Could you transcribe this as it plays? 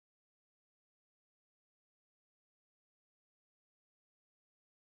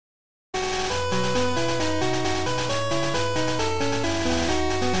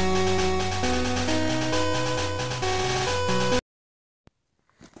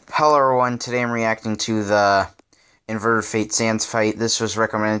Hello everyone, today I'm reacting to the Inverted Fate Sans fight. This was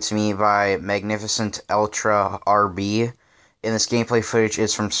recommended to me by Magnificent Ultra RB. And this gameplay footage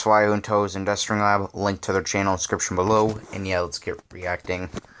is from Swio and Toe's Industrial Lab. Link to their channel description below. And yeah, let's get reacting.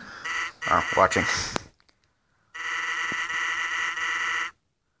 Watching.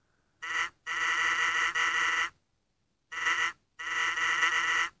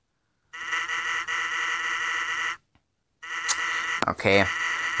 Okay.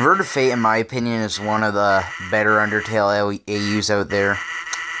 Inverted Fate, in my opinion, is one of the better Undertale AUs out there.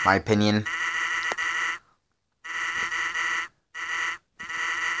 My opinion.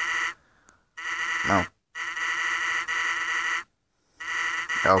 No.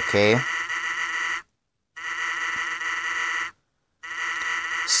 Okay.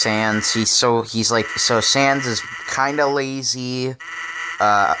 Sans, Sans is kinda lazy.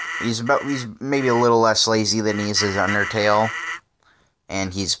 He's maybe a little less lazy than he is as Undertale.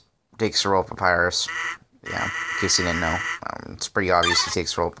 And takes the role of Papyrus. Yeah, in case you didn't know. It's pretty obvious he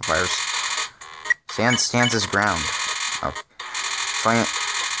takes the role of Papyrus. Sans his ground. Oh. Fine.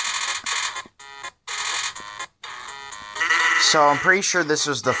 So I'm pretty sure this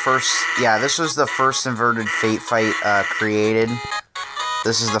was the first, this was the first Inverted Fate fight created.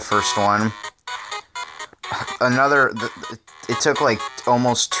 This is the first one. It took like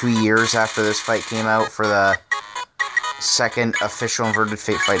almost 2 years after this fight came out for the second official Inverted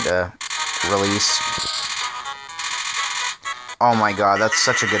Fate fight to release. Oh my god, that's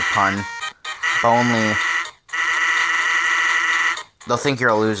such a good pun. Only they'll think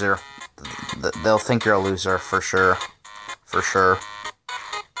you're a loser. They'll think you're a loser for sure. For sure.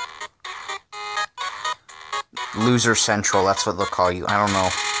 Loser Central, that's what they'll call you. I don't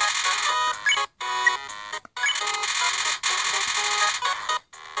know.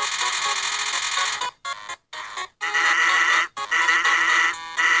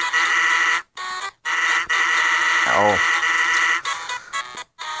 Oh.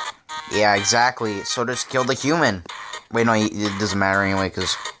 Yeah, exactly. So just kill the human. Wait, no, it doesn't matter anyway,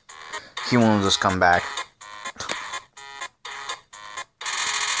 because human will just come back.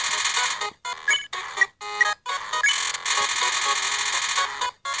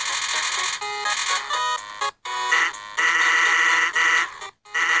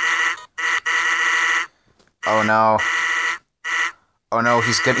 Oh no. Oh no,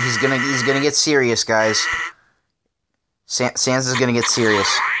 he's gonna get serious, guys. Sans is gonna get serious.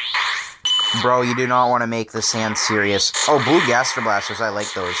 Bro, you do not want to make the Sans serious. Oh, blue Gaster Blasters, I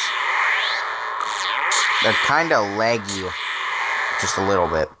like those. They're kinda laggy. Just a little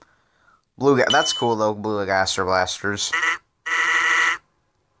bit. That's cool though, blue Gaster Blasters.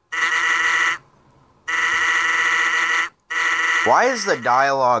 Why is the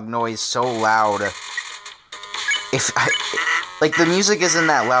dialogue noise so loud? Like, the music isn't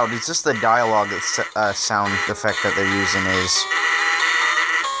that loud, it's just the dialogue sound effect that they're using is...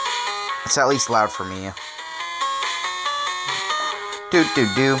 It's at least loud for me. Do.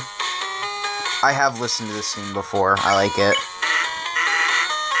 I have listened to this scene before, I like it.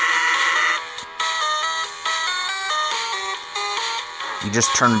 You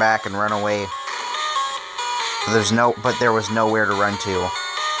just turn back and run away. But there was nowhere to run to.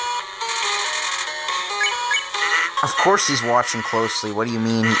 Of course he's watching closely. What do you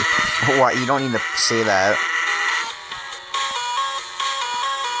mean? What? You don't need to say that.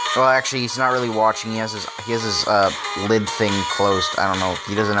 Well, actually, he's not really watching. He has his lid thing closed. I don't know.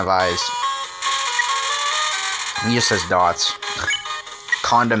 He doesn't have eyes. He just has dots.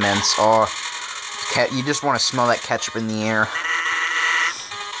 Condiments. Oh, you just want to smell that ketchup in the air.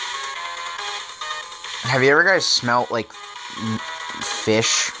 Have you ever guys smelt like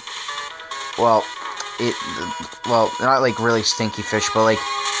fish? Well, not like really stinky fish, but like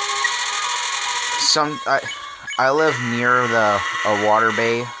I live near a water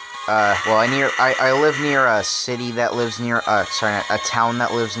bay. I live near a city that lives near a town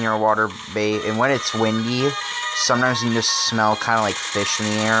that lives near a water bay, and when it's windy, sometimes you can just smell kind of like fish in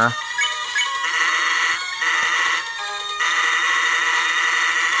the air.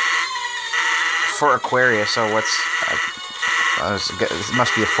 For Aquarius, so this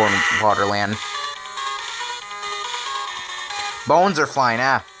must be a form of waterland. Bones are flying,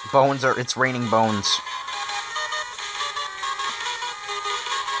 it's raining bones.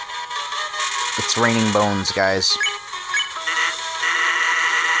 It's raining bones, guys.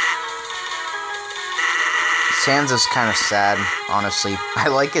 Sans is kind of sad, honestly. I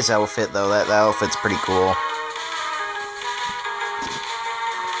like his outfit, though. That outfit's pretty cool.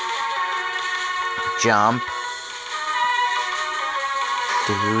 Jump.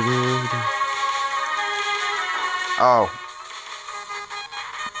 Oh.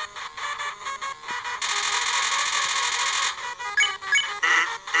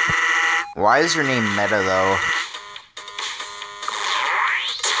 Why is your name Meta, though?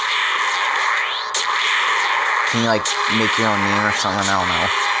 Can you, like, make your own name or something? I don't know.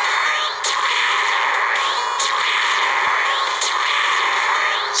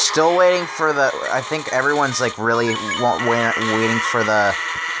 Still waiting for the... I think everyone's, like, really waiting for the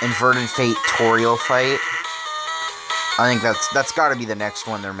Inverted Fate Toriel fight. I think that's got to be the next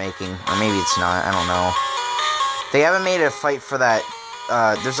one they're making. Or maybe it's not. I don't know. They haven't made a fight for that.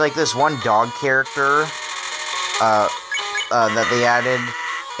 There's, like, this one dog character that they added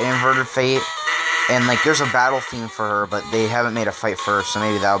in Inverted Fate. And, like, there's a battle theme for her, but they haven't made a fight for her, so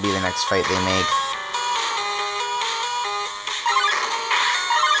maybe that'll be the next fight they make.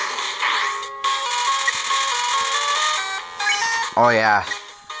 Oh, yeah.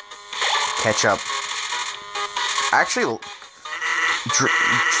 Ketchup. Actually,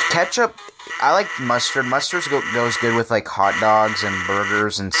 ketchup, I like mustard. Mustard goes good with, like, hot dogs and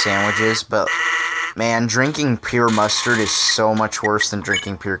burgers and sandwiches, but, man, drinking pure mustard is so much worse than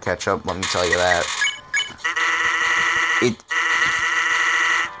drinking pure ketchup, let me tell you that.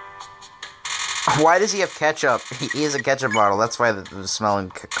 Why does he have ketchup? He has a ketchup bottle, that's why the smelling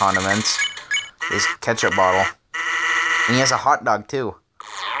condiments. His ketchup bottle. And he has a hot dog, too.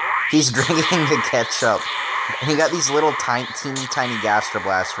 He's drinking the ketchup. And he got these little teeny tiny gastro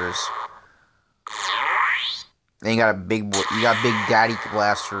blasters. Then you got big daddy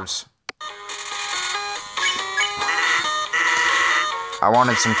blasters. I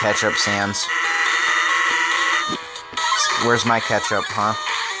wanted some ketchup, Sans. Where's my ketchup, huh?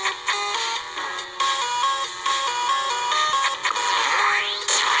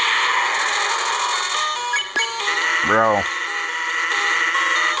 Bro.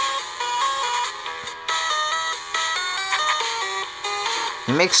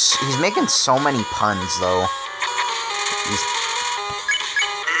 He's making so many puns, though. He's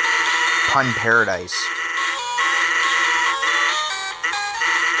pun paradise.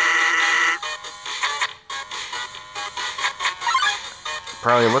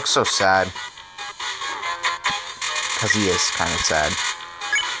 Probably looks so sad. Because he is kind of sad.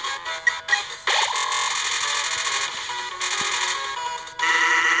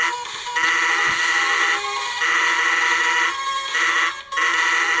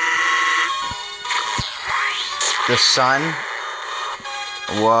 The sun?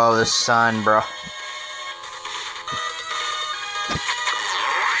 Whoa, the sun, bro.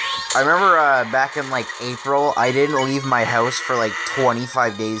 I remember back in, like, April, I didn't leave my house for, like,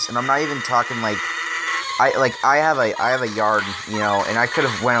 25 days, and I'm not even talking, like, I have a yard, you know, and I could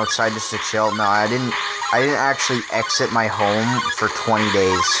have went outside just to chill. No, I didn't actually exit my home for 20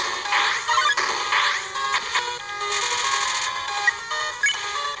 days.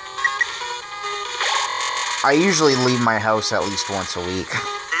 I usually leave my house at least once a week.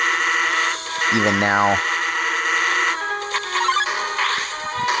 Even now.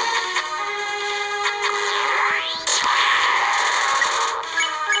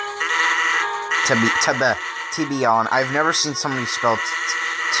 To be honest, I've never seen somebody spell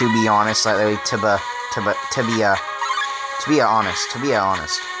to be honest like that way. To be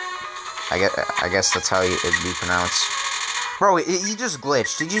honest. I guess that's how it'd be pronounced. Bro, he just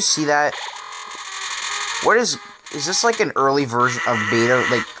glitched. Did you see that? What is this like an early version of beta?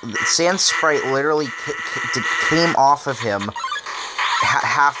 Like, Sans sprite literally came off of him.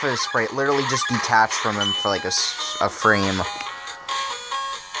 Half of his sprite literally just detached from him for like a frame.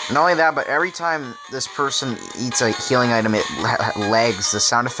 Not only that, but every time this person eats a healing item, it lags. The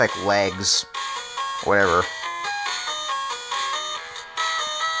sound effect lags. Whatever.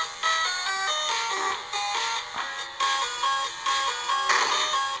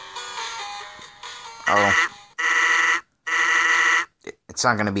 Oh. It's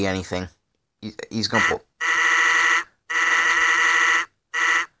not gonna be anything. He's gonna pull.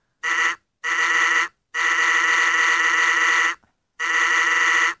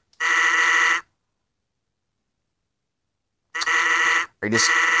 Are you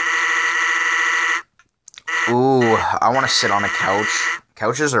just... Ooh, I want to sit on a couch.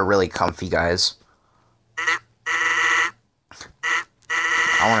 Couches are really comfy, guys.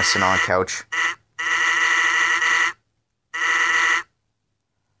 I want to sit on a couch.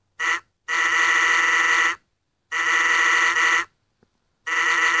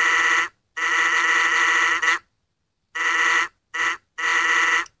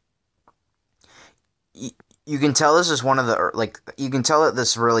 You can tell this is one of the, like, you can tell that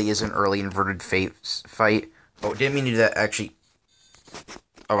this really is an early Inverted Fate fight. Oh, didn't mean to do that, actually.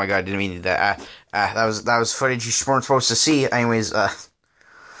 Oh my god, didn't mean to do that. That was footage you weren't supposed to see. Anyways,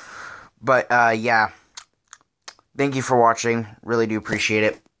 but, yeah. Thank you for watching. Really do appreciate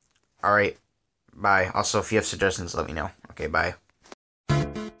it. All right. Bye. Also, if you have suggestions, let me know. Okay, bye.